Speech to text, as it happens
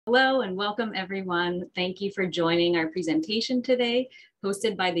Hello and welcome everyone. Thank you for joining our presentation today,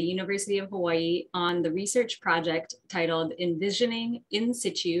 hosted by the University of Hawaii on the research project titled Envisioning in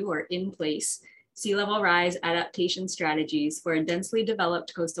Situ or in place sea level rise adaptation strategies for a densely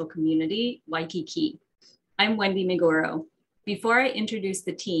developed coastal community, Waikīkī. I'm Wendy Migoro. Before I introduce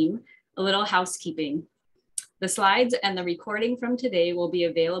the team, a little housekeeping. The slides and the recording from today will be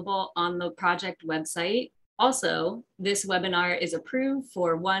available on the project website. Also, this webinar is approved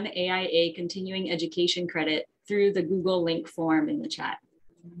for 1 AIA continuing education credit through the Google link form in the chat.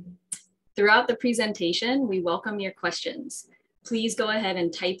 Throughout the presentation, we welcome your questions. Please go ahead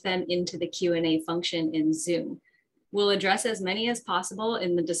and type them into the Q&A function in Zoom. We'll address as many as possible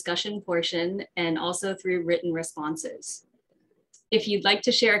in the discussion portion and also through written responses. If you'd like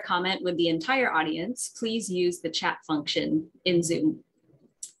to share a comment with the entire audience, please use the chat function in Zoom.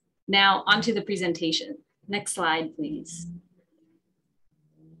 Now onto the presentation. Next slide, please.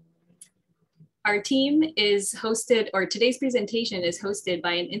 Our team is hosted, or today's presentation is hosted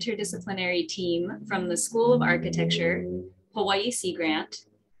by an interdisciplinary team from the School of Architecture, Hawaii Sea Grant,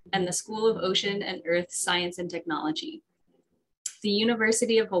 and the School of Ocean and Earth Science and Technology. The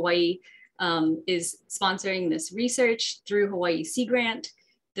University of Hawaii is sponsoring this research through Hawaii Sea Grant.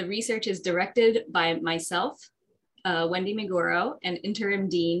 The research is directed by myself, Wendy Migoro, and Interim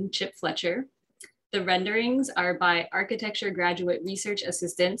Dean Chip Fletcher. The renderings are by architecture graduate research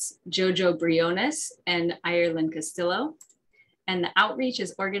assistants Jojo Briones and Ireland Castillo. And the outreach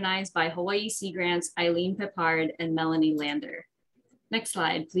is organized by Hawaii Sea Grant's Eileen Pepard and Melanie Lander. Next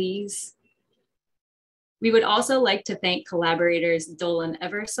slide, please. We would also like to thank collaborators Dolan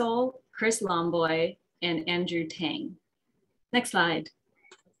Eversole, Chris Lomboy, and Andrew Tang. Next slide.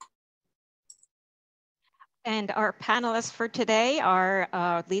 And our panelists for today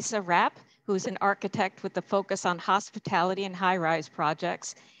are Lisa Rapp, who's an architect with a focus on hospitality and high-rise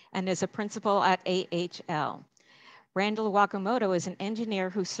projects and is a principal at AHL. Randall Wakamoto is an engineer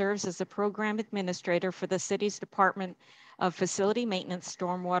who serves as the program administrator for the city's Department of Facility Maintenance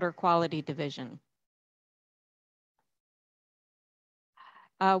Stormwater Quality Division.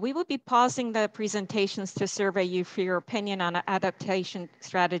 We will be pausing the presentations to survey you for your opinion on adaptation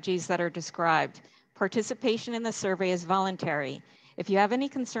strategies that are described. Participation in the survey is voluntary. If you have any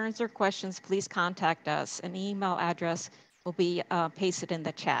concerns or questions, please contact us. An email address will be pasted in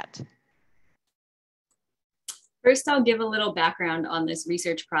the chat. First, I'll give a little background on this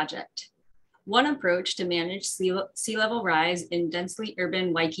research project. One approach to manage sea level rise in densely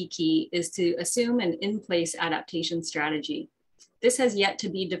urban Waikīkī is to assume an in-place adaptation strategy. This has yet to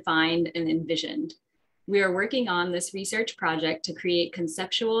be defined and envisioned. We are working on this research project to create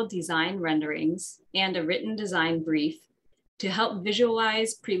conceptual design renderings and a written design brief to help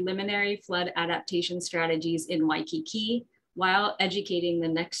visualize preliminary flood adaptation strategies in Waikīkī while educating the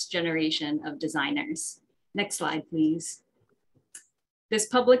next generation of designers. Next slide, please. This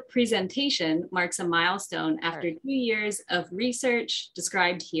public presentation marks a milestone after 2 years of research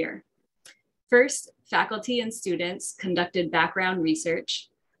described here. First, faculty and students conducted background research,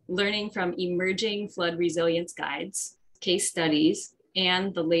 learning from emerging flood resilience guides, case studies,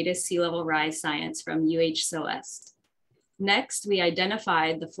 and the latest sea level rise science from UH-SOEST. Next, we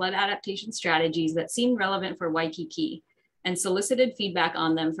identified the flood adaptation strategies that seemed relevant for Waikīkī and solicited feedback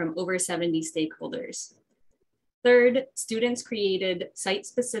on them from over 70 stakeholders. Third, students created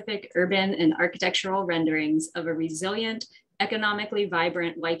site-specific urban and architectural renderings of a resilient, economically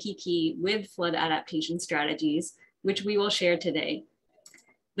vibrant Waikīkī with flood adaptation strategies, which we will share today.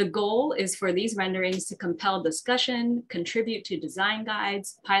 The goal is for these renderings to compel discussion, contribute to design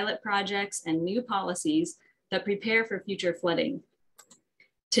guides, pilot projects, and new policies that prepare for future flooding.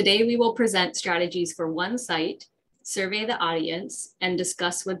 Today, we will present strategies for one site, survey the audience, and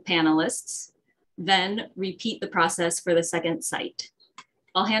discuss with panelists, then repeat the process for the second site.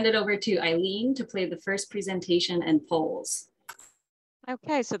 I'll hand it over to Eileen to play the first presentation and polls.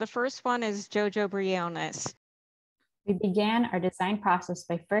 Okay, so the first one is Jojo Briones. We began our design process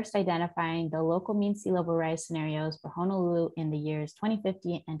by first identifying the local mean sea level rise scenarios for Honolulu in the years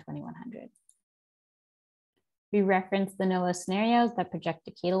 2050 and 2100. We referenced the NOAA scenarios that project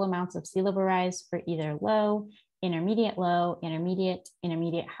decadal amounts of sea level rise for either low, intermediate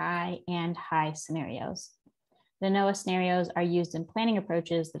high, and high scenarios. The NOAA scenarios are used in planning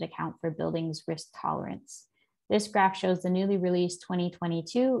approaches that account for buildings' risk tolerance. This graph shows the newly released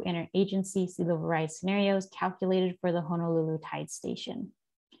 2022 interagency sea level rise scenarios calculated for the Honolulu Tide Station.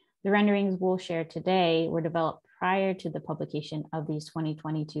 The renderings we'll share today were developed prior to the publication of these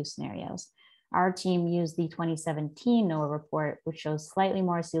 2022 scenarios. Our team used the 2017 NOAA report, which shows slightly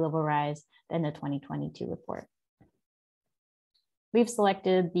more sea level rise than the 2022 report. We've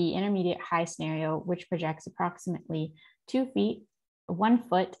selected the intermediate high scenario, which projects approximately 2 feet, 1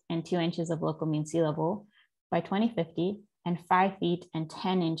 foot, and 2 inches of local mean sea level by 2050, and 5 feet and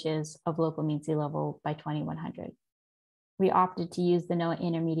 10 inches of local mean sea level by 2100. We opted to use the NOAA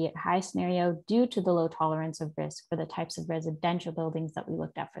intermediate high scenario due to the low tolerance of risk for the types of residential buildings that we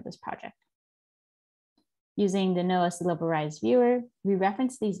looked at for this project. Using the NOAA sea level rise viewer, we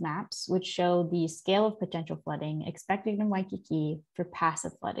reference these maps, which show the scale of potential flooding expected in Waikīkī for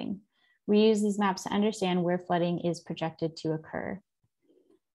passive flooding. We use these maps to understand where flooding is projected to occur.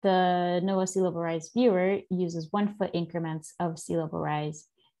 The NOAA sea level rise viewer uses 1 foot increments of sea level rise,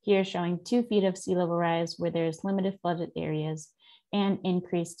 here showing 2 feet of sea level rise where there's limited flooded areas and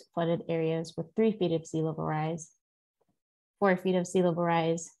increased flooded areas with 3 feet of sea level rise, 4 feet of sea level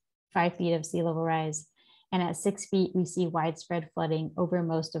rise, 5 feet of sea level rise, and at 6 feet, we see widespread flooding over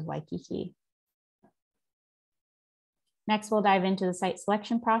most of Waikīkī. Next, we'll dive into the site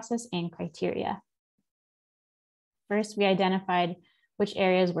selection process and criteria. First, we identified which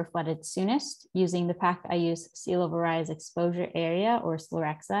areas were flooded soonest using the PAC-IU's sea level rise exposure area, or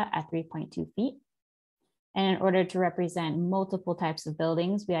SLREXA, at 3.2 feet. And in order to represent multiple types of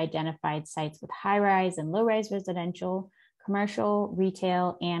buildings, we identified sites with high-rise and low-rise residential, commercial,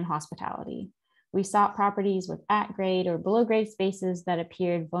 retail, and hospitality. We sought properties with at-grade or below-grade spaces that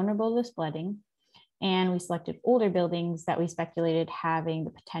appeared vulnerable to flooding, and we selected older buildings that we speculated having the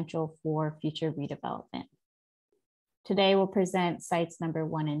potential for future redevelopment. Today, we'll present sites number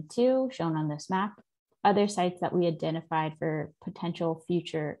 1 and 2, shown on this map. Other sites that we identified for potential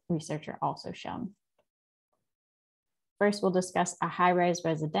future research are also shown. First, we'll discuss a high-rise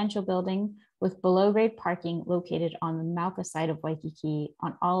residential building with below-grade parking located on the Mauka side of Waikīkī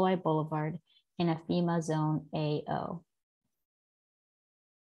on Alawai Boulevard in a FEMA Zone AO.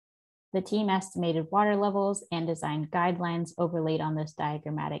 The team estimated water levels and designed guidelines overlaid on this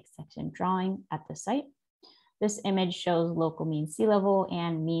diagrammatic section drawing at the site. This image shows local mean sea level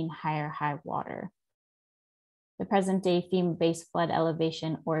and mean high water. The present day FEMA base flood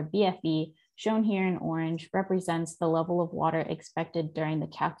elevation, or BFE, shown here in orange, represents the level of water expected during the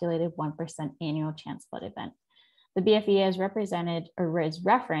calculated 1% annual chance flood event. The BFE is represented or is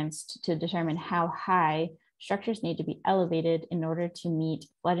referenced to determine how high structures need to be elevated in order to meet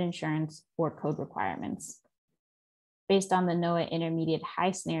flood insurance or code requirements. Based on the NOAA intermediate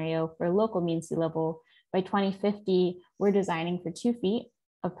high scenario for local mean sea level, by 2050, we're designing for 2 feet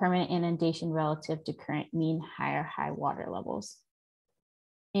of permanent inundation relative to current mean high water levels.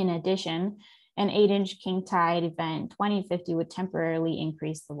 In addition, an 8-inch king tide event in 2050 would temporarily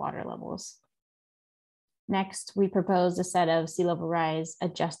increase the water levels. Next, we proposed a set of sea level rise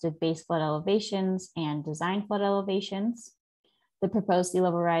adjusted base flood elevations and design flood elevations. The proposed sea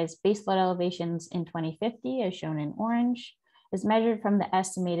level rise base flood elevations in 2050, as shown in orange, is measured from the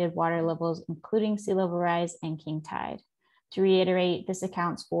estimated water levels, including sea level rise and king tide. To reiterate, this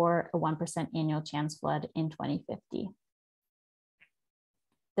accounts for a 1% annual chance flood in 2050.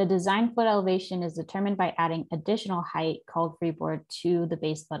 The design flood elevation is determined by adding additional height called freeboard to the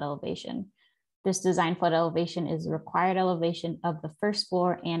base flood elevation. This design flood elevation is the required elevation of the first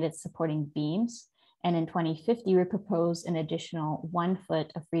floor and its supporting beams. And in 2050, we propose an additional 1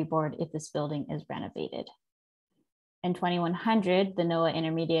 foot of freeboard if this building is renovated. In 2100, the NOAA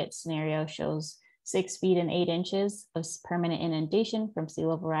intermediate scenario shows 6 feet and 8 inches of permanent inundation from sea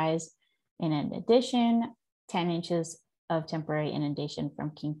level rise. And in addition, 10 inches of temporary inundation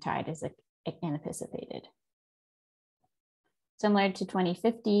from king tide is anticipated. Similar to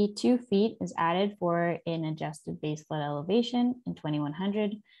 2050, 2 feet is added for an adjusted base flood elevation in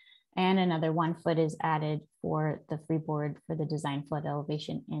 2100, and another 1 foot is added for the freeboard for the design flood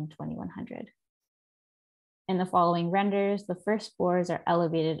elevation in 2100. In the following renders, the first floors are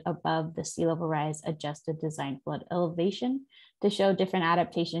elevated above the sea level rise adjusted design flood elevation to show different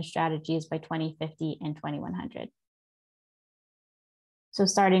adaptation strategies by 2050 and 2100. So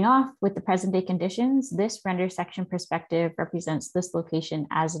starting off with the present day conditions, this render section perspective represents this location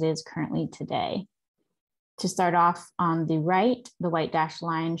as it is currently today. To start off on the right, the white dashed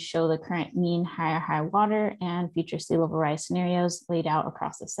lines show the current mean high water and future sea level rise scenarios laid out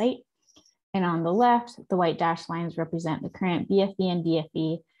across the site. And on the left, the white dashed lines represent the current BFE and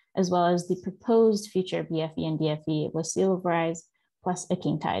DFE, as well as the proposed future BFE and DFE with sea level rise plus a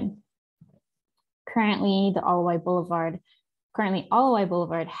king tide. Currently, Alawai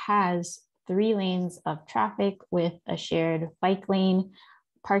Boulevard has 3 lanes of traffic with a shared bike lane,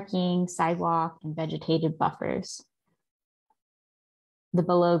 parking, sidewalk, and vegetated buffers. The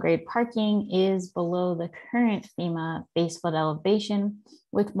below grade parking is below the current FEMA base flood elevation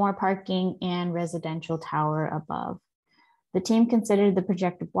with more parking and residential tower above. The team considered the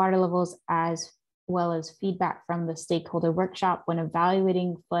projected water levels as well as feedback from the stakeholder workshop when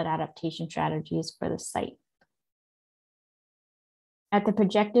evaluating flood adaptation strategies for the site. At the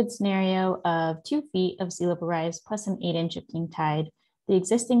projected scenario of 2 feet of sea level rise plus an 8-inch of king tide, the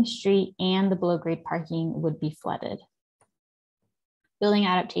existing street and the below grade parking would be flooded. Building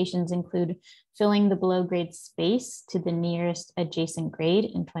adaptations include filling the below grade space to the nearest adjacent grade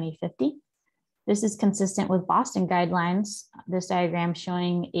in 2050. This is consistent with Boston guidelines. This diagram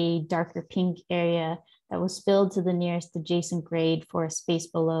showing a darker pink area that was filled to the nearest adjacent grade for a space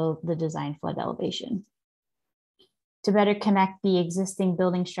below the design flood elevation. To better connect the existing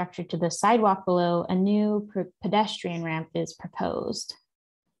building structure to the sidewalk below, a new pedestrian ramp is proposed.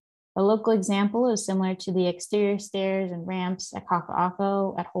 A local example is similar to the exterior stairs and ramps at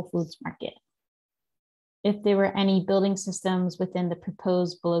Kaka'ako at Whole Foods Market. If there were any building systems within the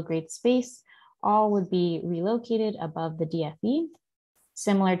proposed below grade space, all would be relocated above the DFE,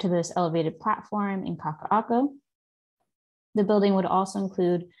 similar to this elevated platform in Kaka'ako. The building would also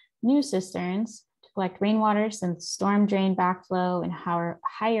include new cisterns to collect rainwater, since storm drain backflow and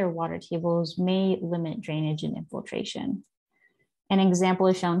higher water tables may limit drainage and infiltration. An example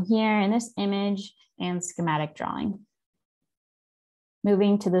is shown here in this image and schematic drawing.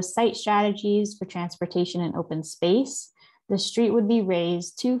 Moving to the site strategies for transportation and open space, the street would be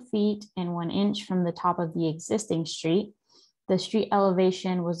raised 2 feet and 1 inch from the top of the existing street. The street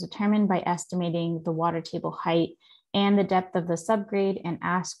elevation was determined by estimating the water table height and the depth of the subgrade and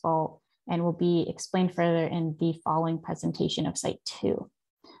asphalt, and will be explained further in the following presentation of Site 2.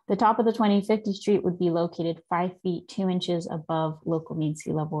 The top of the 2050 street would be located 5 feet 2 inches above local mean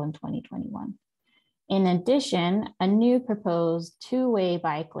sea level in 2021. In addition, a new proposed 2-way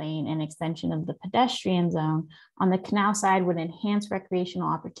bike lane and extension of the pedestrian zone on the canal side would enhance recreational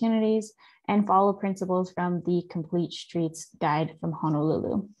opportunities and follow principles from the Complete Streets Guide from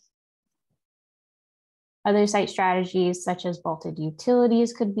Honolulu. Other site strategies, such as vaulted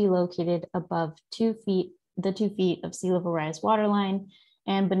utilities, could be located above the 2 feet of sea level rise waterline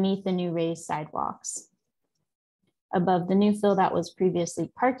and beneath the new raised sidewalks. Above the new fill that was previously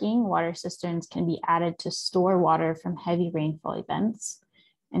parking, water cisterns can be added to store water from heavy rainfall events.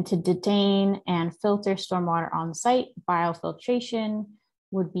 And to detain and filter stormwater on site, biofiltration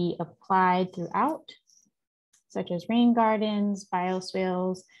would be applied throughout, such as rain gardens,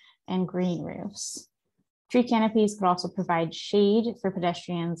 bioswales, and green roofs. Tree canopies could also provide shade for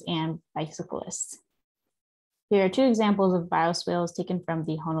pedestrians and bicyclists. Here are 2 examples of bioswales taken from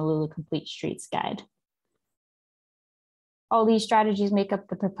the Honolulu Complete Streets Guide. All these strategies make up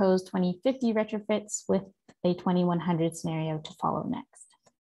the proposed 2050 retrofits, with a 2100 scenario to follow next.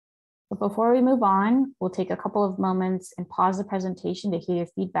 But before we move on, we'll take a couple of moments and pause the presentation to hear your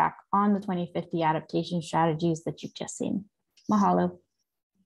feedback on the 2050 adaptation strategies that you've just seen. Mahalo.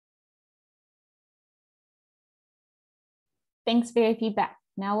 Thanks for your feedback.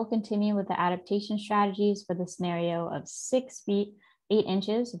 Now we'll continue with the adaptation strategies for the scenario of 6 feet, 8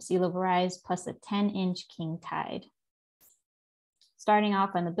 inches of sea level rise plus a 10-inch king tide. Starting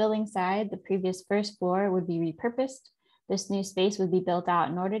off on the building side, the previous first floor would be repurposed. This new space would be built out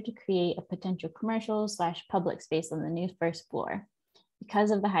in order to create a potential commercial/public space on the new first floor. Because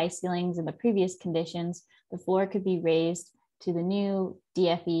of the high ceilings and the previous conditions, the floor could be raised to the new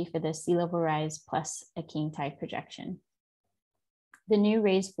DFE for the sea level rise plus a king tide projection. The new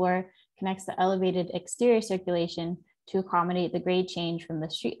raised floor connects the elevated exterior circulation to accommodate the grade change from the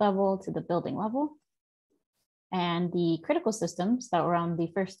street level to the building level. And the critical systems that were on the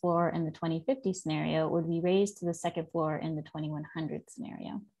first floor in the 2050 scenario would be raised to the second floor in the 2100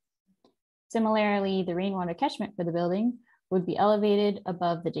 scenario. Similarly, the rainwater catchment for the building would be elevated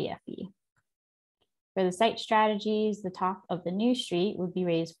above the DFE. For the site strategies, the top of the new street would be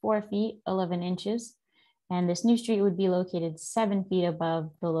raised 4 feet, 11 inches, and this new street would be located 7 feet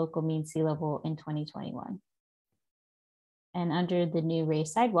above the local mean sea level in 2021. And under the new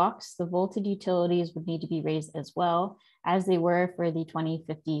raised sidewalks, the vaulted utilities would need to be raised as well, as they were for the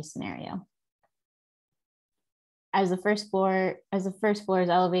 2050 scenario. As the first floor is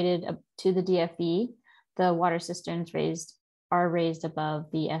elevated up to the DFE, the water cisterns are raised above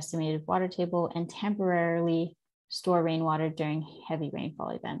the estimated water table and temporarily store rainwater during heavy rainfall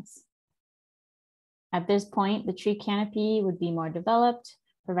events. At this point, the tree canopy would be more developed,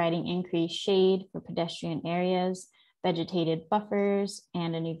 providing increased shade for pedestrian areas, vegetated buffers,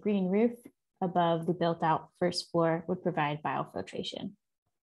 and a new green roof above the built-out first floor would provide biofiltration.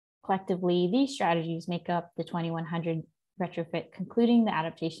 Collectively, these strategies make up the 2100 retrofit, concluding the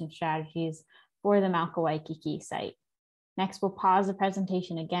adaptation strategies for the Waikīkī site. Next, we'll pause the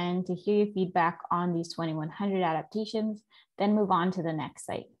presentation again to hear your feedback on these 2100 adaptations, then move on to the next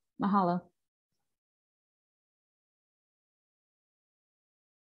site. Mahalo.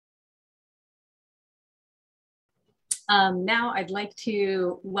 Now I'd like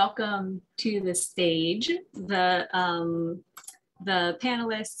to welcome to the stage the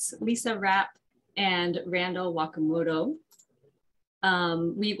panelists, Lisa Rapp and Randall Wakamoto.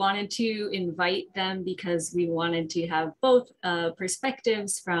 We wanted to invite them because we wanted to have both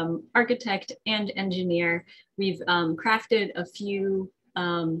perspectives from architect and engineer. We've crafted a few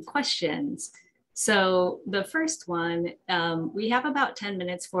questions. So the first one, we have about 10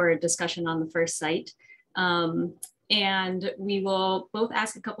 minutes for a discussion on the first site. And we will both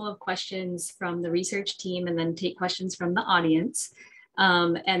ask a couple of questions from the research team and then take questions from the audience.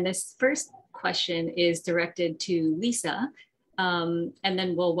 And this first question is directed to Lisa, and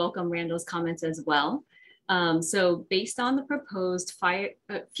then we'll welcome Randall's comments as well. So based on the proposed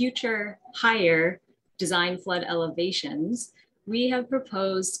future higher design flood elevations, we have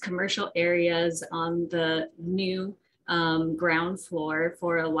proposed commercial areas on the new ground floor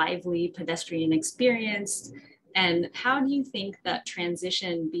for a lively pedestrian experience. And how do you think that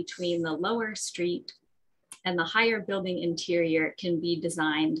transition between the lower street and the higher building interior can be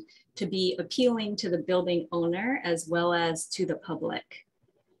designed to be appealing to the building owner as well as to the public?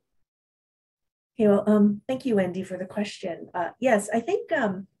 Okay, well, thank you, Wendy, for the question. Yes, I think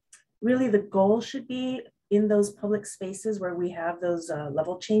really the goal should be in those public spaces where we have those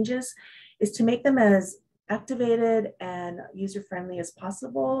level changes is to make them as activated and user-friendly as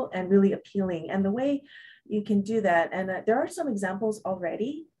possible and really appealing. And the way you can do that, and there are some examples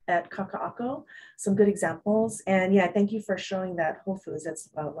already at Kaka'ako, some good examples. And yeah, thank you for showing that Whole Foods. That's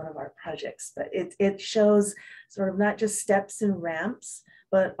one of our projects, but it shows sort of not just steps and ramps,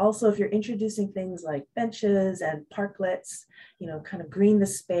 but also if you're introducing things like benches and parklets, you know, kind of green the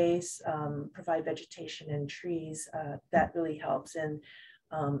space, provide vegetation and trees, that really helps. And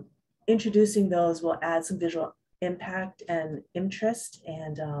introducing those will add some visual impact and interest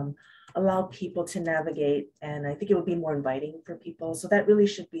and allow people to navigate. And I think it will be more inviting for people. So that really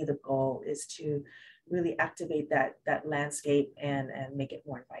should be the goal, is to really activate that landscape and make it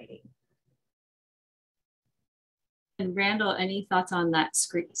more inviting. And Randall, any thoughts on that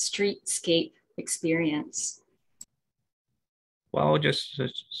streetscape experience? Well,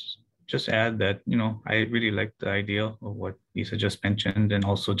 just add that, you know, I really like the idea of what Lisa just mentioned, and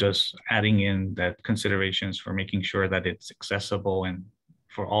also just adding in that considerations for making sure that it's accessible and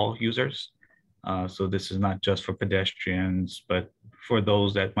for all users. So this is not just for pedestrians, but for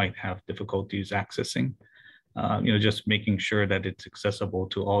those that might have difficulties accessing, you know, just making sure that it's accessible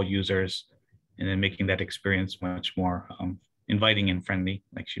to all users, and then making that experience much more inviting and friendly,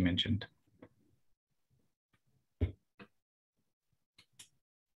 like she mentioned.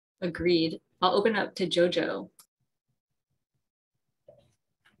 Agreed. I'll open up to Jojo.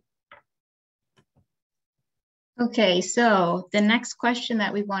 Okay, so the next question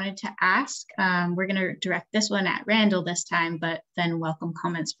that we wanted to ask, we're going to direct this one at Randall this time, but then welcome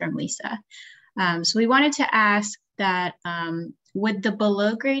comments from Lisa. So we wanted to ask that would the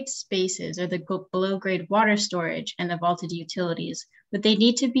below grade spaces or the below grade water storage and the vaulted utilities, would they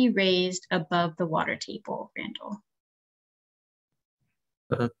need to be raised above the water table, Randall?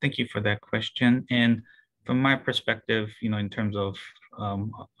 Thank you for that question. And from my perspective, you know, in terms of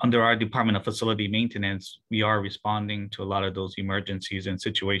under our Department of Facility Maintenance, we are responding to a lot of those emergencies and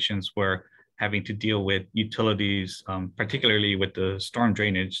situations where having to deal with utilities, particularly with the storm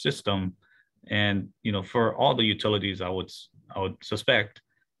drainage system. And, you know, for all the utilities, I would suspect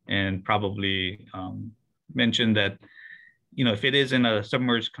and probably mention that, you know, if it is in a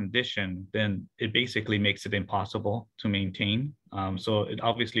submerged condition, then it basically makes it impossible to maintain. So it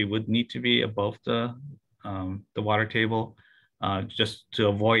obviously would need to be above the water table, just to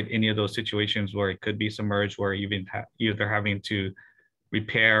avoid any of those situations where it could be submerged, where even either having to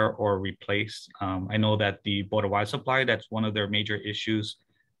repair or replace. I know that the Board of Water Supply, that's one of their major issues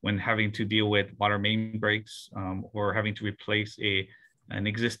when having to deal with water main breaks, or having to replace an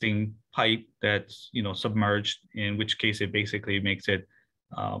existing pipe that's, you know, submerged, in which case it basically makes it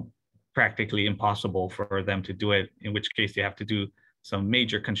practically impossible for them to do it, in which case they have to do some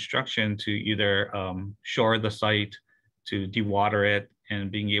major construction to either shore the site, to dewater it,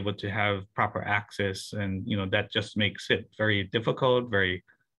 and being able to have proper access. And, you know, that just makes it very difficult, very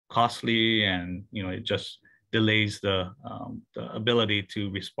costly, and, you know, it just delays the ability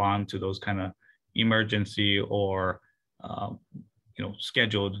to respond to those kind of emergency or you know,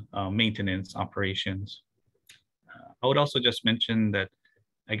 scheduled maintenance operations. I would also just mention that,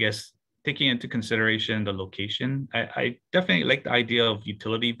 I guess, taking into consideration the location, I definitely like the idea of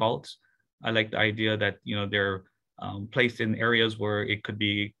utility vaults. I like the idea that, you know, they're placed in areas where it could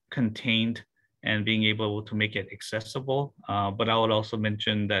be contained and being able to make it accessible. But I would also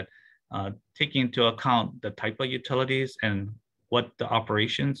mention that taking into account the type of utilities and what the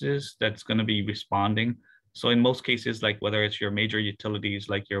operations is that's going to be responding. So in most cases, like whether it's your major utilities,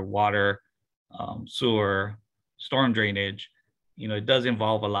 like your water, sewer, storm drainage, you know, it does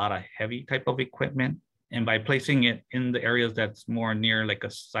involve a lot of heavy type of equipment. And by placing it in the areas that's more near like a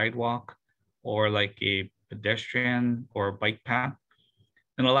sidewalk or like a pedestrian or bike path,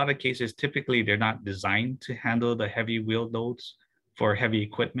 in a lot of cases, typically they're not designed to handle the heavy wheel loads for heavy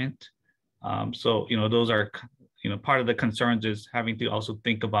equipment. So, you know, those are, you know, part of the concerns is having to also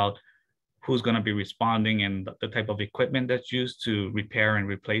think about who's going to be responding and the type of equipment that's used to repair and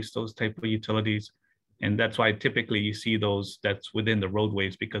replace those type of utilities. And that's why typically you see those that's within the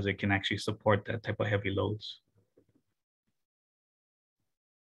roadways, because it can actually support that type of heavy loads.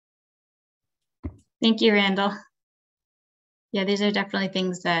 Thank you, Randall. Yeah, these are definitely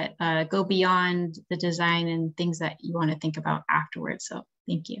things that go beyond the design and things that you want to think about afterwards. So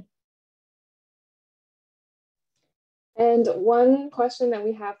thank you. And one question that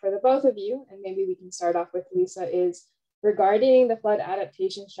we have for the both of you, and maybe we can start off with Lisa, is regarding the flood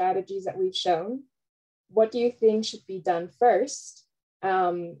adaptation strategies that we've shown, what do you think should be done first?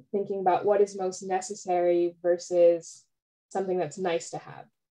 Thinking about what is most necessary versus something that's nice to have.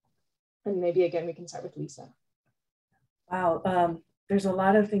 And maybe again, we can start with Lisa. Wow, there's a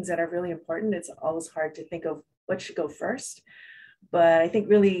lot of things that are really important. It's always hard to think of what should go first, but I think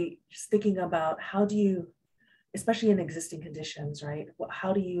really just thinking about how do you, especially in existing conditions, right?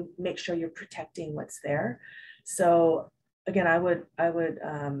 How do you make sure you're protecting what's there? So again, I would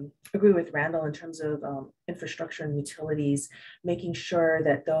agree with Randall in terms of infrastructure and utilities, making sure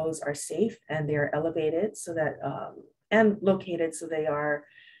that those are safe and they're elevated so that, and located so they are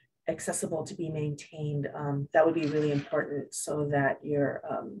accessible to be maintained. That would be really important so that you're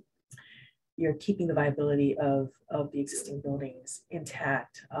keeping the viability of the existing buildings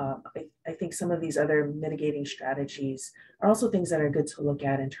intact. I think some of these other mitigating strategies are also things that are good to look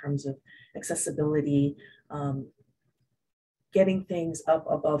at in terms of accessibility, getting things up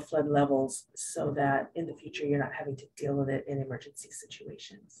above flood levels so that in the future you're not having to deal with it in emergency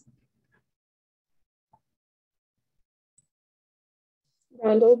situations.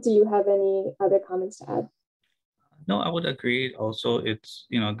 Randall, do you have any other comments to add? No, I would agree. Also, it's,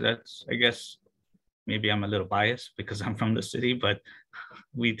 you know, that's, I guess, maybe I'm a little biased because I'm from the city, but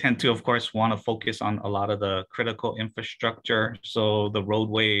we tend to, of course, want to focus on a lot of the critical infrastructure. So the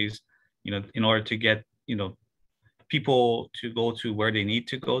roadways, you know, in order to get, you know, people to go to where they need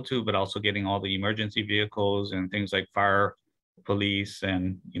to go to, but also getting all the emergency vehicles and things like fire, police,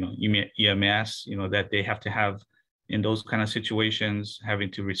 and, you know, EMS, you know, that they have to have in those kind of situations, having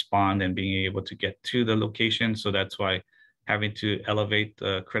to respond and being able to get to the location. So that's why having to elevate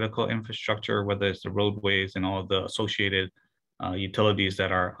the critical infrastructure, whether it's the roadways and all the associated utilities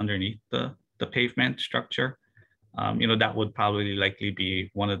that are underneath the pavement structure, you know, that would probably likely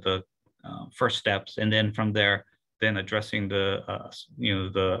be one of the first steps. And then from there, then addressing the, you know,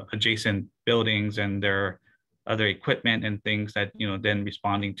 the adjacent buildings and their other equipment and things that, you know, then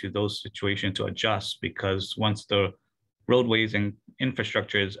responding to those situations to adjust, because once the roadways and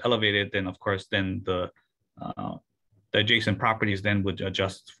infrastructure is elevated, then of course, then the adjacent properties then would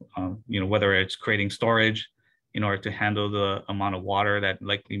adjust, you know, whether it's creating storage in order to handle the amount of water that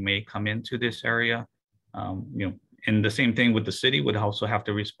likely may come into this area. You know, and the same thing with the city would also have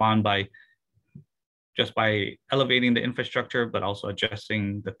to respond by just by elevating the infrastructure, but also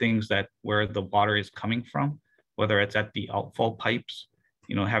adjusting the things that where the water is coming from, whether it's at the outfall pipes,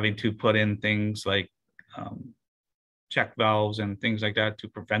 you know, having to put in things like check valves and things like that to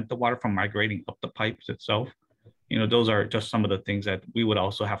prevent the water from migrating up the pipes itself. You know, those are just some of the things that we would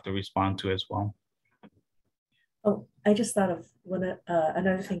also have to respond to as well. Oh, I just thought of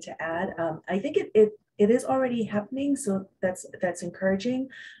another thing to add. I think it is already happening, so that's encouraging.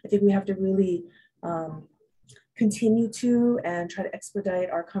 I think we have to really continue to and try to expedite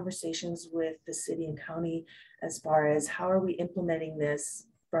our conversations with the city and county as far as how are we implementing this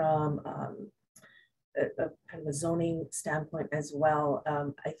from a kind of a zoning standpoint as well.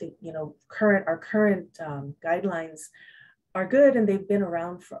 I think, you know, our current guidelines are good and they've been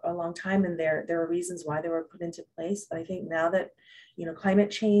around for a long time, and there are reasons why they were put into place. But I think now that, you know, climate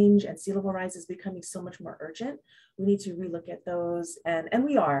change and sea level rise is becoming so much more urgent, we need to relook at those, and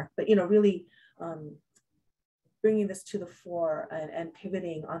we are, but, you know, really bringing this to the fore and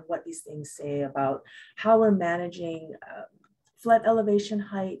pivoting on what these things say about how we're managing flood elevation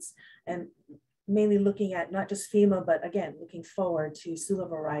heights, and mainly looking at not just FEMA, but again, looking forward to sea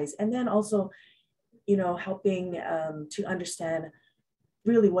level rise. And then also, helping to understand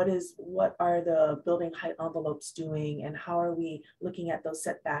really what are the building height envelopes doing, and how are we looking at those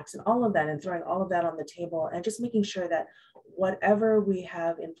setbacks and all of that, and throwing all of that on the table, and just making sure that whatever we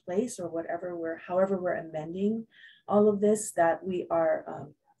have in place, or however we're amending all of this, that we are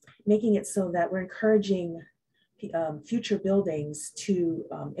making it so that we're encouraging future buildings to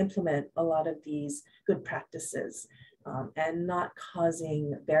implement a lot of these good practices, and not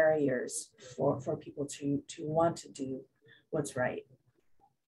causing barriers for people to want to do what's right.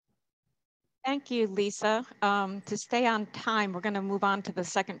 Thank you, Lisa. To stay on time, we're going to move on to the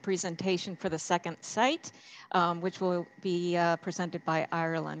second presentation for the second site, which will be presented by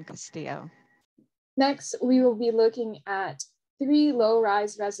Ireland Castillo. Next, we will be looking at 3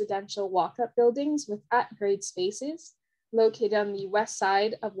 low-rise residential walk-up buildings with at-grade spaces located on the west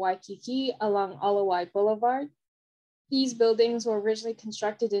side of Waikīkī along Alawai Boulevard. These buildings were originally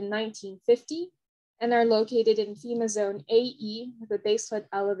constructed in 1950 and are located in FEMA Zone AE with a base flood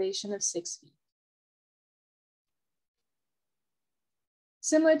elevation of 6 feet.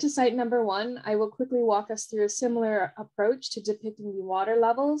 Similar to site number 1, I will quickly walk us through a similar approach to depicting the water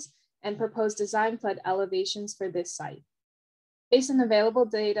levels and proposed design flood elevations for this site. Based on available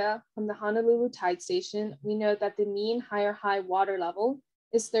data from the Honolulu Tide Station, we know that the mean high water level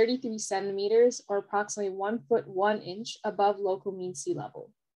is 33 centimeters, or approximately 1 foot 1 inch above local mean sea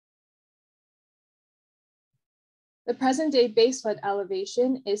level. The present day base flood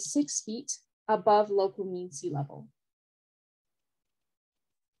elevation is 6 feet above local mean sea level.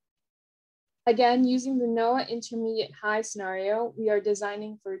 Again, using the NOAA intermediate high scenario, we are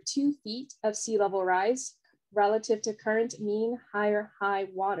designing for 2 feet of sea level rise relative to current mean high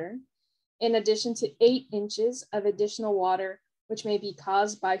water, in addition to 8 inches of additional water, which may be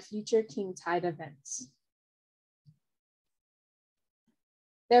caused by future king tide events.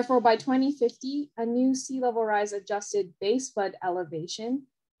 Therefore, by 2050, a new sea level rise adjusted base flood elevation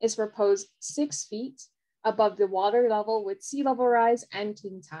is proposed 6 feet above the water level with sea level rise and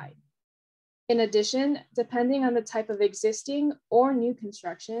king tide. In addition, depending on the type of existing or new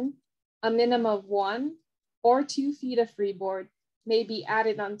construction, a minimum of 1 or 2 feet of freeboard may be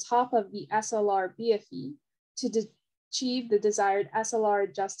added on top of the SLR BFE to achieve the desired SLR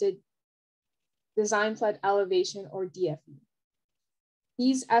adjusted design flood elevation, or DFE.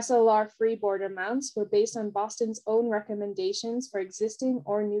 These SLR freeboard amounts were based on Boston's own recommendations for existing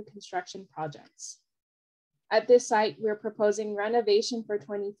or new construction projects. At this site, we're proposing renovation for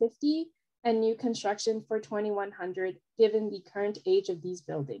 2050 and new construction for 2100, given the current age of these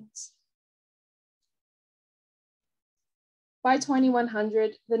buildings. By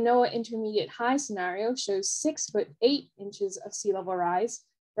 2100, the NOAA intermediate high scenario shows 6 foot 8 inches of sea level rise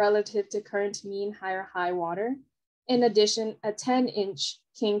relative to current mean high water. In addition, a 10-inch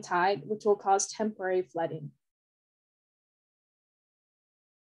king tide, which will cause temporary flooding.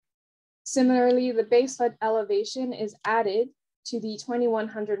 Similarly, the base flood elevation is added to the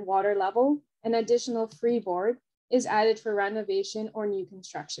 2100 water level. An additional freeboard is added for renovation or new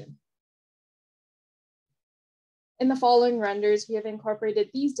construction. In the following renders, we have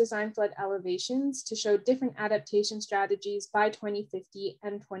incorporated these design flood elevations to show different adaptation strategies by 2050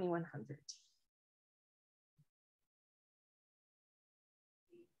 and 2100.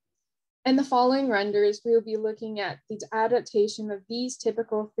 In the following renders, we will be looking at the adaptation of these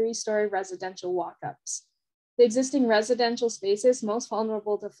typical 3-story residential walk-ups. The existing residential spaces most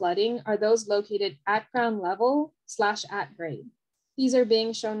vulnerable to flooding are those located at ground level / at grade. These are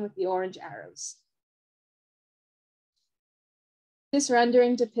being shown with the orange arrows. This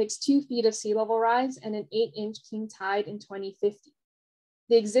rendering depicts 2 feet of sea level rise and an 8-inch king tide in 2050.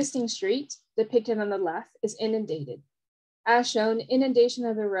 The existing street, depicted on the left, is inundated. As shown, inundation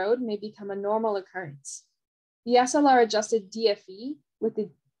of the road may become a normal occurrence. The SLR adjusted DFE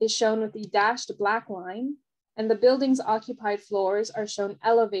is shown with the dashed black line, and the building's occupied floors are shown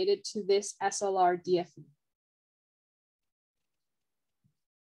elevated to this SLR DFE.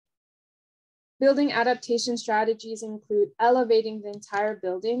 Building adaptation strategies include elevating the entire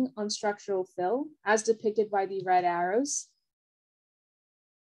building on structural fill, as depicted by the red arrows.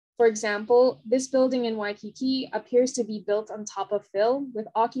 For example, this building in Waikīkī appears to be built on top of fill with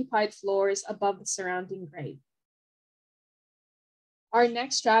occupied floors above the surrounding grade. Our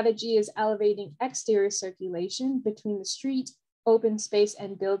next strategy is elevating exterior circulation between the street, open space,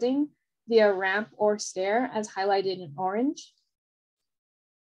 and building via ramp or stair, as highlighted in orange.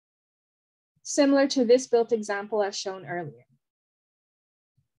 Similar to this built example as shown earlier.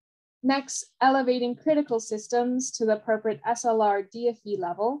 Next, elevating critical systems to the appropriate SLR DFE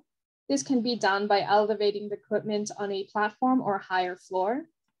level. This can be done by elevating the equipment on a platform or higher floor,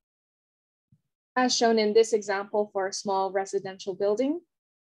 as shown in this example for a small residential building.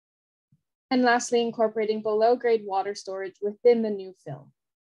 And lastly, incorporating below-grade water storage within the new fill,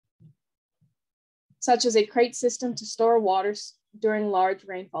 such as a crate system to store water during large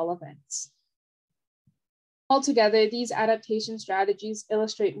rainfall events. Altogether, these adaptation strategies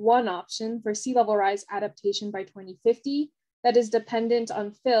illustrate one option for sea level rise adaptation by 2050 that is dependent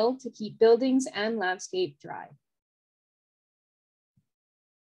on fill to keep buildings and landscape dry.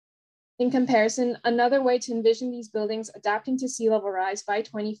 In comparison, another way to envision these buildings adapting to sea level rise by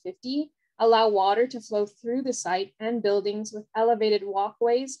 2050 allow water to flow through the site and buildings with elevated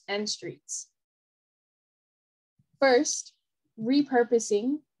walkways and streets. First,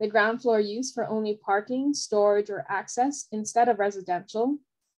 repurposing the ground floor use for only parking, storage, or access instead of residential.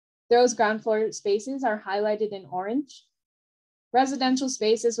 Those ground floor spaces are highlighted in orange. Residential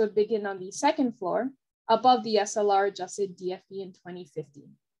spaces would begin on the second floor above the SLR adjusted DFE in 2050.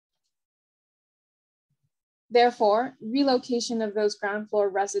 Therefore, relocation of those ground floor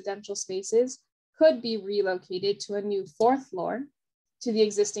residential spaces could be relocated to a new fourth floor to the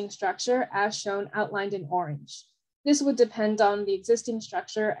existing structure as shown outlined in orange. This would depend on the existing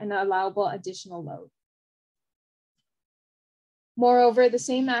structure and allowable additional load. Moreover, the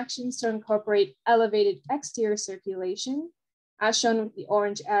same actions to incorporate elevated exterior circulation, as shown with the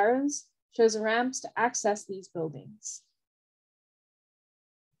orange arrows, shows ramps to access these buildings,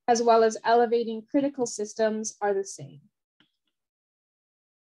 as well as elevating critical systems are the same.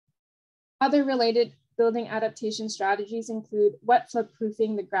 Other related building adaptation strategies include wet flood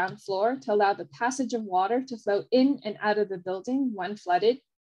proofing the ground floor to allow the passage of water to flow in and out of the building when flooded.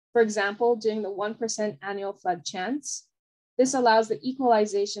 For example, during the 1% annual flood chance. This allows the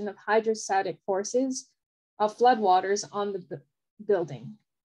equalization of hydrostatic forces of floodwaters on the building.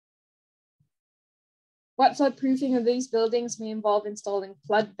 Wet flood proofing of these buildings may involve installing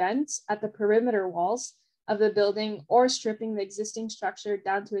flood vents at the perimeter walls of the building or stripping the existing structure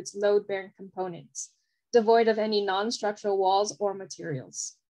down to its load-bearing components, devoid of any non-structural walls or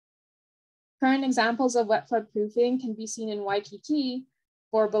materials. Current examples of wet flood proofing can be seen in Waikīkī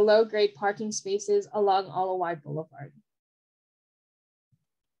for below-grade parking spaces along Hawai'i Boulevard.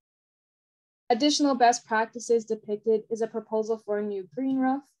 Additional best practices depicted is a proposal for a new green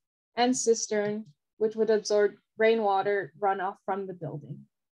roof and cistern, which would absorb rainwater runoff from the building.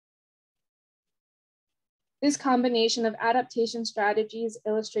 This combination of adaptation strategies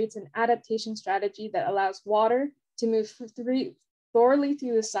illustrates an adaptation strategy that allows water to move thoroughly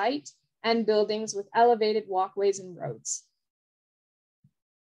through the site and buildings with elevated walkways and roads.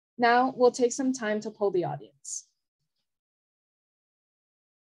 Now we'll take some time to poll the audience.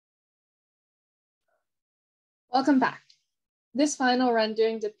 Welcome back. This final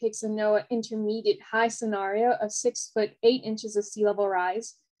rendering depicts a NOAA intermediate high scenario of 6 foot 8 inches of sea level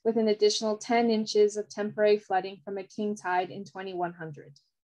rise with an additional 10 inches of temporary flooding from a king tide in 2100.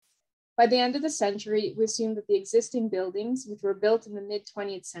 By the end of the century, we assume that the existing buildings, which were built in the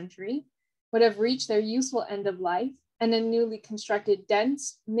mid-20th century, would have reached their useful end of life, and a newly constructed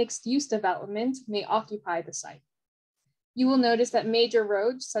dense, mixed-use development may occupy the site. You will notice that major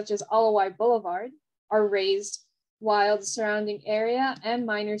roads, such as Hawai'i Boulevard, are raised, while the surrounding area and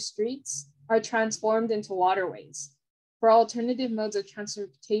minor streets are transformed into waterways for alternative modes of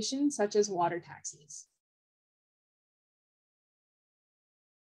transportation, such as water taxis.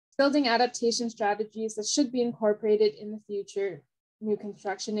 Building adaptation strategies that should be incorporated in the future new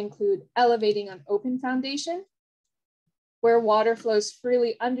construction include elevating on open foundation, where water flows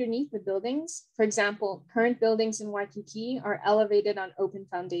freely underneath the buildings. For example, current buildings in Waikīkī are elevated on open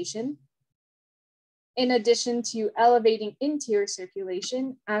foundation. In addition to elevating interior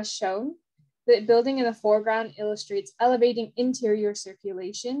circulation, as shown, the building in the foreground illustrates elevating interior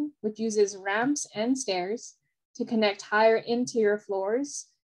circulation, which uses ramps and stairs to connect higher interior floors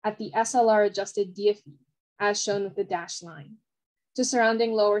at the SLR adjusted DFE, as shown with the dashed line, to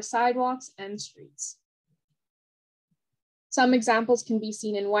surrounding lower sidewalks and streets. Some examples can be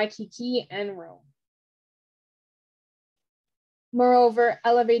seen in Waikīkī and Rome. Moreover,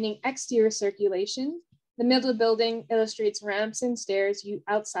 elevating exterior circulation, the middle building illustrates ramps and stairs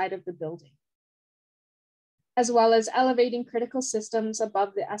outside of the building, as well as elevating critical systems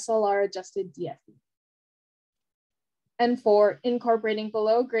above the SLR adjusted DFE. And 4, incorporating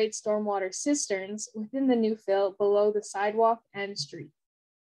below grade stormwater cisterns within the new fill below the sidewalk and street.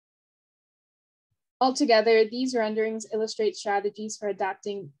 Altogether, these renderings illustrate strategies for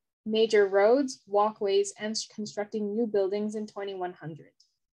adapting major roads, walkways, and constructing new buildings in 2100.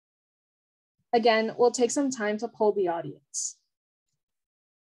 Again, we'll take some time to poll the audience.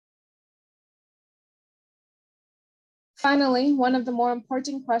 Finally, one of the more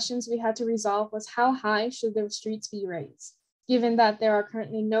important questions we had to resolve was how high should the streets be raised, given that there are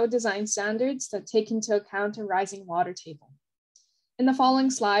currently no design standards that take into account a rising water table. In the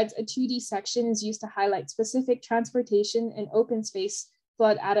following slides, a 2D section is used to highlight specific transportation and open space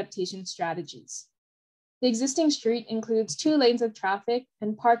flood adaptation strategies. The existing street includes 2 lanes of traffic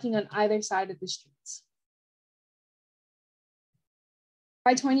and parking on either side of the streets.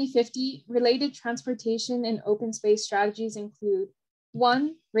 By 2050, related transportation and open space strategies include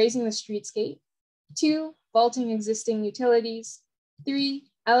 1, raising the streetscape, 2, vaulting existing utilities, 3,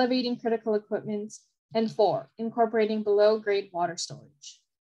 elevating critical equipment, and 4, incorporating below-grade water storage.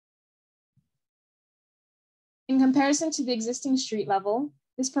 In comparison to the existing street level,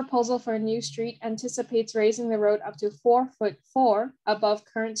 this proposal for a new street anticipates raising the road up to 4'4" above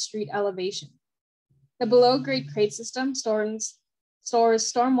current street elevation. The below-grade crate system stores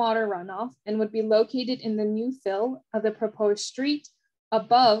stormwater runoff and would be located in the new fill of the proposed street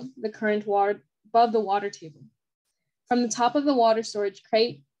above the water table. From the top of the water storage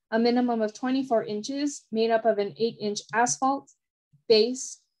crate, a minimum of 24 inches made up of an 8-inch asphalt,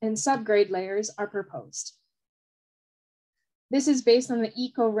 base, and subgrade layers are proposed. This is based on the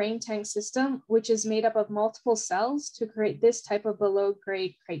Eco Rain Tank system, which is made up of multiple cells to create this type of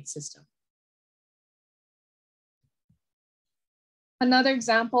below-grade crate system. Another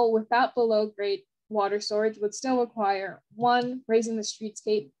example without below-grade water storage would still require 1, raising the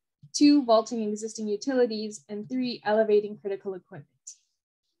streetscape, 2, vaulting existing utilities, and 3, elevating critical equipment.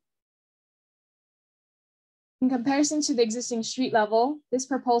 In comparison to the existing street level, this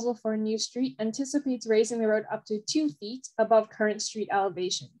proposal for a new street anticipates raising the road up to 2 feet above current street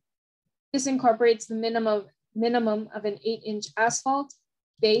elevation. This incorporates the minimum of an 8-inch asphalt,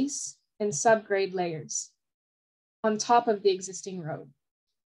 base, and subgrade layers on top of the existing road.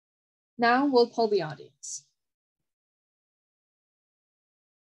 Now we'll poll the audience.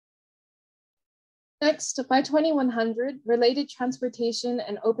 Next, by 2100, related transportation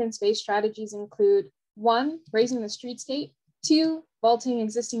and open space strategies include 1, raising the streetscape, 2, vaulting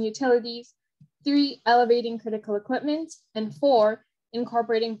existing utilities, 3, elevating critical equipment, and 4,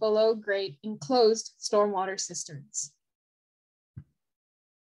 incorporating below-grade enclosed stormwater cisterns.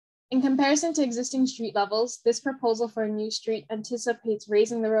 In comparison to existing street levels, this proposal for a new street anticipates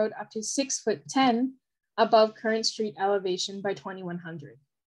raising the road up to 6'10" above current street elevation by 2100.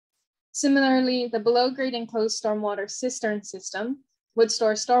 Similarly, the below-grade enclosed stormwater cistern system would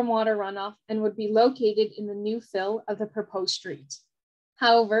store stormwater runoff and would be located in the new fill of the proposed street.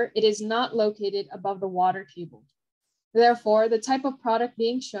 However, it is not located above the water table. Therefore, the type of product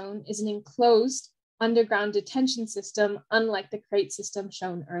being shown is an enclosed underground detention system, unlike the crate system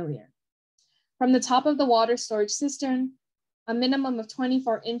shown earlier. From the top of the water storage cistern, a minimum of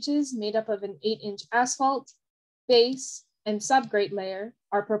 24 inches made up of an 8-inch asphalt, base, and subgrade layer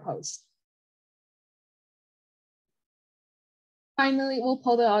are proposed. Finally, we'll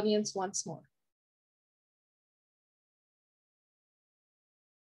poll the audience once more.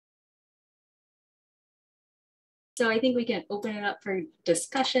 So I think we can open it up for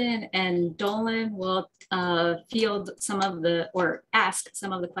discussion, and Dolan will field some of the, or ask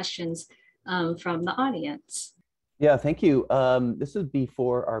some of the questions from the audience. Yeah, thank you. This would be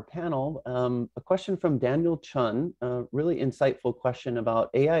for our panel. A question from Daniel Chun, a really insightful question about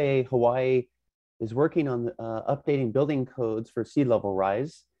AIA Hawaii is working on updating building codes for sea level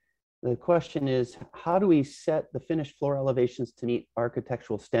rise. The question is, how do we set the finished floor elevations to meet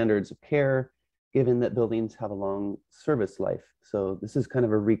architectural standards of care, given that buildings have a long service life? So this is kind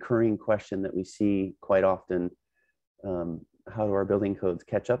of a recurring question that we see quite often. How do our building codes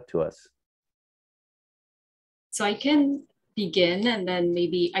catch up to us? So I can begin, and then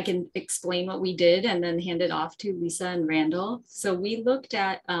maybe I can explain what we did and then hand it off to Lisa and Randall. So we looked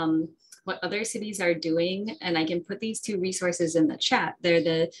at what other cities are doing, and I can put these 2 resources in the chat. They're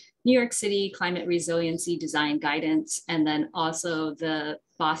the New York City Climate Resiliency Design Guidance, and then also the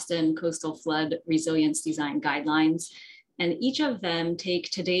Boston Coastal Flood Resilience Design Guidelines. And each of them take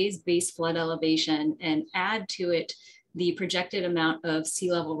today's base flood elevation and add to it the projected amount of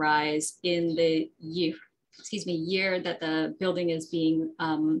sea level rise in the year that the building is being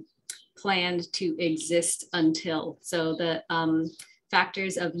planned to exist until. So the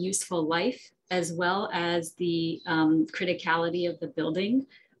factors of useful life, as well as the criticality of the building,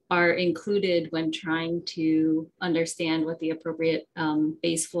 are included when trying to understand what the appropriate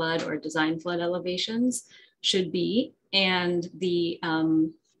base flood or design flood elevations should be. And the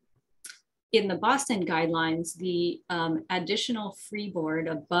in the Boston guidelines, the additional freeboard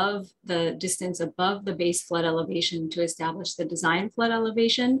above the distance above the base flood elevation to establish the design flood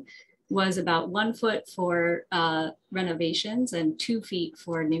elevation was about 1 foot for renovations and 2 feet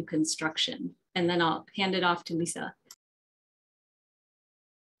for new construction. And then I'll hand it off to Lisa.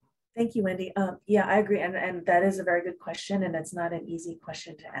 Thank you, Wendy. Yeah, I agree. And that is a very good question. And it's not an easy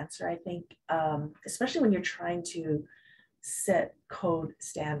question to answer, I think, especially when you're trying to set code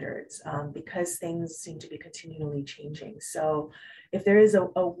standards because things seem to be continually changing. So if there is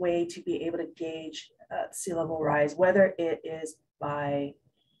a way to be able to gauge sea level rise, whether it is by,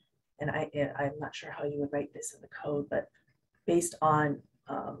 and I'm not sure how you would write this in the code, but based on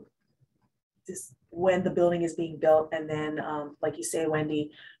this, when the building is being built, and then like you say,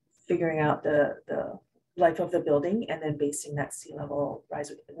 Wendy, figuring out the life of the building and then basing that sea level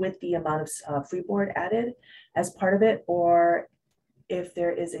rise with the amount of freeboard added as part of it, or if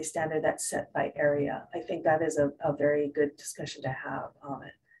there is a standard that's set by area. I think that is a very good discussion to have on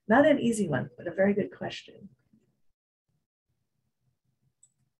it. Not an easy one, but a very good question.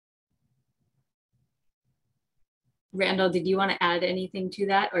 Randall, did you want to add anything to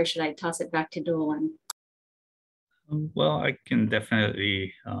that, or should I toss it back to Dolan? Well, I can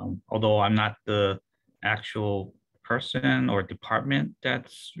definitely, although I'm not the actual person or department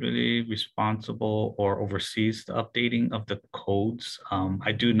that's really responsible or oversees the updating of the codes,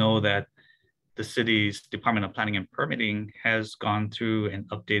 I do know that the city's Department of Planning and Permitting has gone through and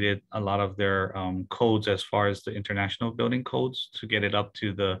updated a lot of their codes as far as the international building codes to get it up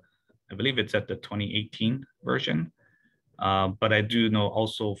to the, I believe it's at the 2018 version. But I do know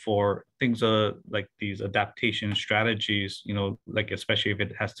also for things like these adaptation strategies, you know, like especially if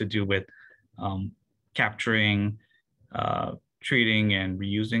it has to do with capturing, treating and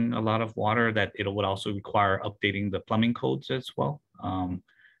reusing a lot of water, that it would also require updating the plumbing codes as well.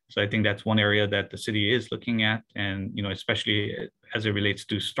 So I think that's one area that the city is looking at, and you know, especially as it relates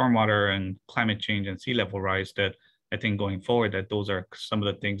to stormwater and climate change and sea level rise, that I think going forward that those are some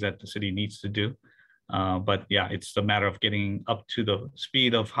of the things that the city needs to do. But yeah, it's a matter of getting up to the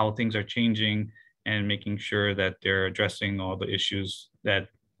speed of how things are changing and making sure that they're addressing all the issues that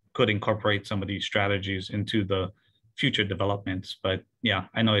could incorporate some of these strategies into the future developments. But yeah,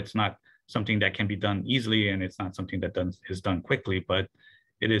 I know it's not something that can be done easily, and it's not something that is done quickly, but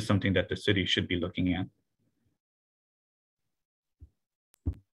it is something that the city should be looking at.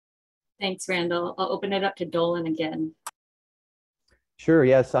 Thanks, Randall. I'll open it up to Dolan again. Sure,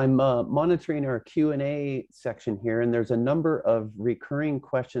 yes, I'm monitoring our Q&A section here, and there's a number of recurring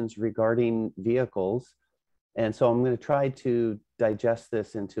questions regarding vehicles. And so I'm going to try to digest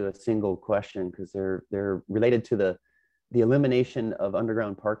this into a single question because they're related to the elimination of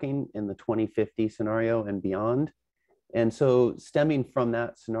underground parking in the 2050 scenario and beyond. And so stemming from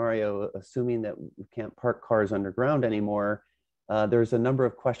that scenario, assuming that we can't park cars underground anymore, there's a number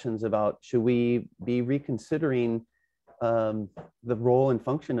of questions about, should we be reconsidering the role and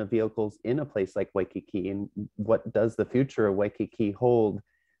function of vehicles in a place like Waikīkī, and what does the future of Waikīkī hold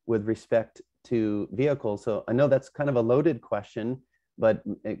with respect to vehicles? So I know that's kind of a loaded question, but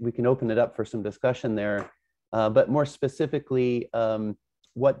we can open it up for some discussion there. But more specifically,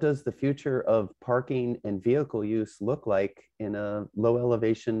 what does the future of parking and vehicle use look like in a low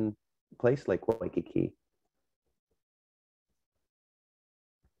elevation place like Waikīkī?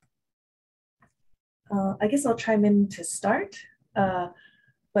 I guess I'll chime in to start,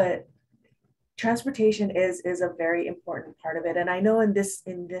 but transportation is a very important part of it. And I know in this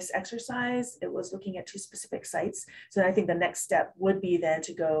exercise, it was looking at 2 specific sites. So I think the next step would be then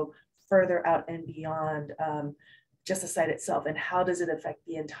to go further out and beyond just the site itself, and how does it affect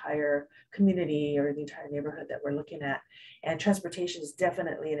the entire community or the entire neighborhood that we're looking at. And transportation is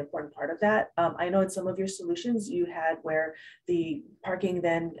definitely an important part of that. I know in some of your solutions you had where the parking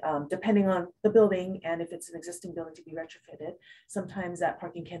then, depending on the building and if it's an existing building to be retrofitted, sometimes that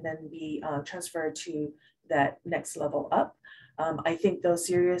parking can then be transferred to that next level up. I think those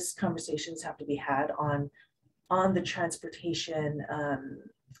serious conversations have to be had on the transportation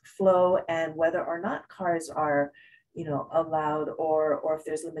flow and whether or not cars are, you know, allowed, or if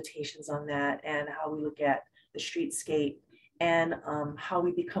there's limitations on that, and how we look at the streetscape and how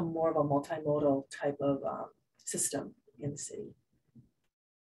we become more of a multimodal type of system in the city.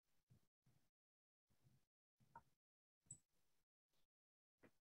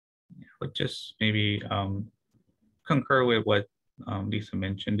 I would just maybe concur with what Lisa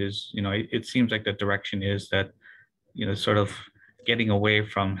mentioned is, you know, it seems like the direction is that, you know, sort of getting away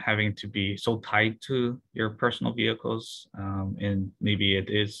from having to be so tied to your personal vehicles, and maybe it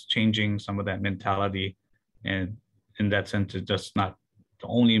is changing some of that mentality, and in that sense, to just not the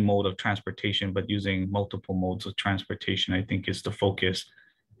only mode of transportation, but using multiple modes of transportation, I think is the focus.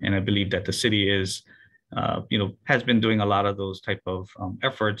 And I believe that the city is, has been doing a lot of those type of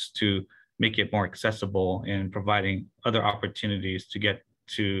efforts to make it more accessible and providing other opportunities to get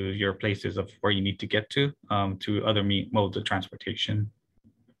to your places of where you need to get to other modes of transportation.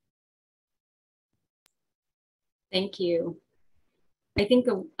 Thank you. I think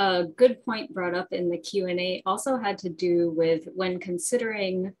a good point brought up in the Q&A also had to do with when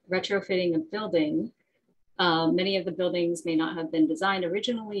considering retrofitting a building, many of the buildings may not have been designed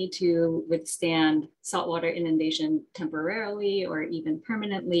originally to withstand saltwater inundation temporarily or even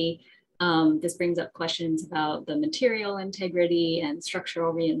permanently. This brings up questions about the material integrity and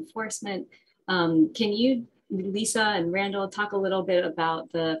structural reinforcement. Can you, Lisa and Randall, talk a little bit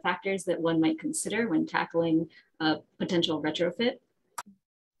about the factors that one might consider when tackling a potential retrofit?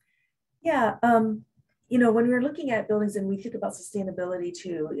 Yeah, when we're looking at buildings and we think about sustainability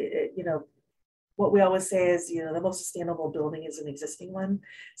too, what we always say is, the most sustainable building is an existing one.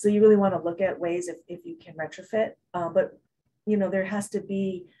 So you really want to look at ways if you can retrofit, but there has to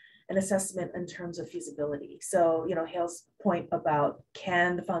be an assessment in terms of feasibility. So, Hale's point about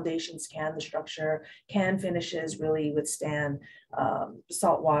can the foundations, can the structure, can finishes really withstand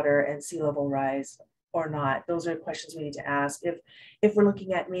salt water and sea level rise or not? Those are questions we need to ask. If we're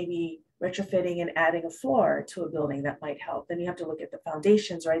looking at maybe retrofitting and adding a floor to a building, that might help. Then you have to look at the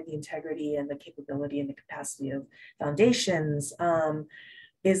foundations, right? The integrity and the capability and the capacity of foundations.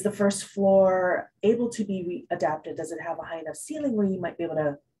 Is the first floor able to be adapted? Does it have a high enough ceiling where you might be able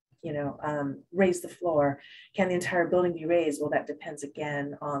to, raise the floor? Can the entire building be raised? Well, that depends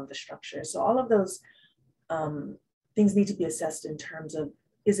again on the structure. So all of those things need to be assessed in terms of,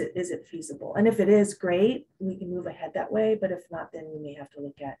 is it feasible? And if it is, great, we can move ahead that way. But if not, then we may have to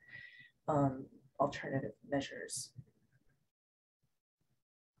look at alternative measures.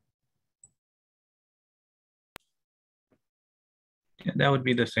 Yeah, that would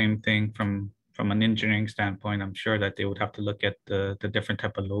be the same thing from an engineering standpoint. I'm sure that they would have to look at the different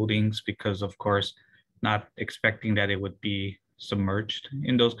type of loadings, because of course, not expecting that it would be submerged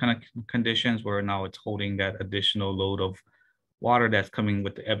in those kind of conditions where now it's holding that additional load of water that's coming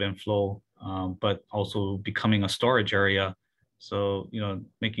with the ebb and flow, but also becoming a storage area. So,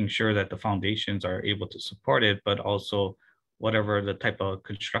 making sure that the foundations are able to support it, but also whatever the type of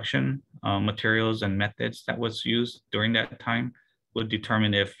construction materials and methods that was used during that time would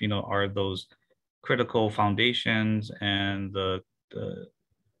determine if, are those critical foundations and the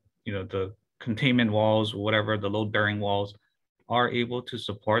containment walls, whatever the load bearing walls are able to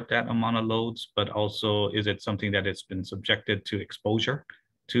support that amount of loads, but also is it something that it's been subjected to exposure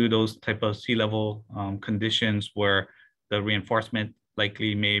to those type of sea level conditions where the reinforcement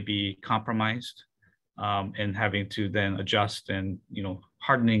likely may be compromised, and having to then adjust and,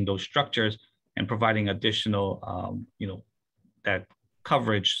 hardening those structures and providing additional, that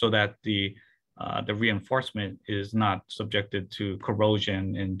coverage so that the reinforcement is not subjected to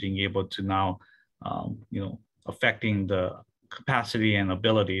corrosion and being able to now, affecting the capacity and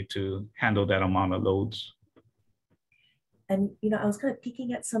ability to handle that amount of loads. And, I was kind of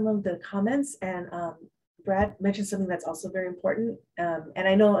peeking at some of the comments, and Brad mentioned something that's also very important. And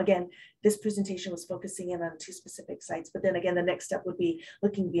I know, again, this presentation was focusing in on 2 specific sites, but then again, the next step would be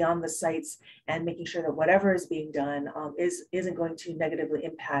looking beyond the sites and making sure that whatever is being done isn't going to negatively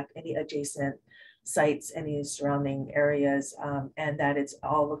impact any adjacent sites, any surrounding areas, and that it's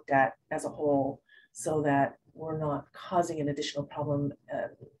all looked at as a whole so that we're not causing an additional problem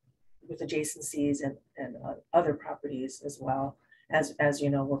with adjacencies and other properties as well as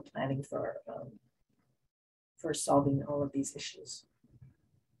we're planning for solving all of these issues.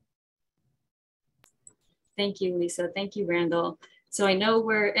 Thank you, Lisa. Thank you, Randall. So I know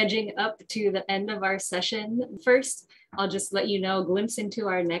we're edging up to the end of our session. First, I'll just let you know a glimpse into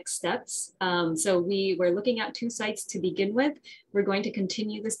our next steps. So we were looking at 2 sites to begin with. We're going to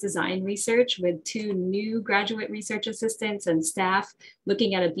continue this design research with 2 new graduate research assistants and staff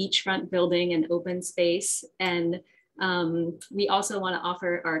looking at a beachfront building and open space. And we also want to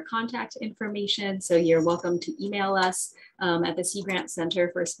offer our contact information. So you're welcome to email us at the Sea Grant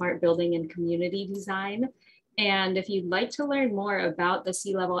Center for Smart Building and Community Design. And if you'd like to learn more about the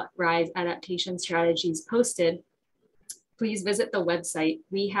sea level rise adaptation strategies posted, please visit the website.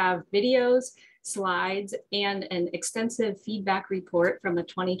 We have videos, slides, and an extensive feedback report from the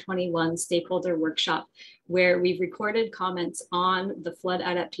 2021 stakeholder workshop, where we've recorded comments on the flood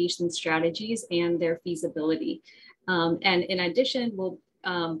adaptation strategies and their feasibility. And in addition, we'll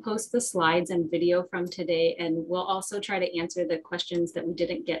post the slides and video from today, and we'll also try to answer the questions that we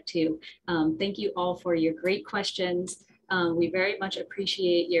didn't get to. Thank you all for your great questions. We very much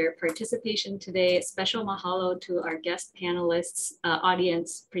appreciate your participation today. Special mahalo to our guest panelists,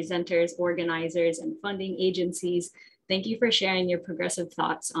 audience, presenters, organizers, and funding agencies. Thank you for sharing your progressive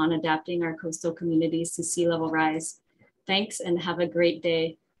thoughts on adapting our coastal communities to sea level rise. Thanks and have a great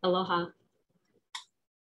day. Aloha.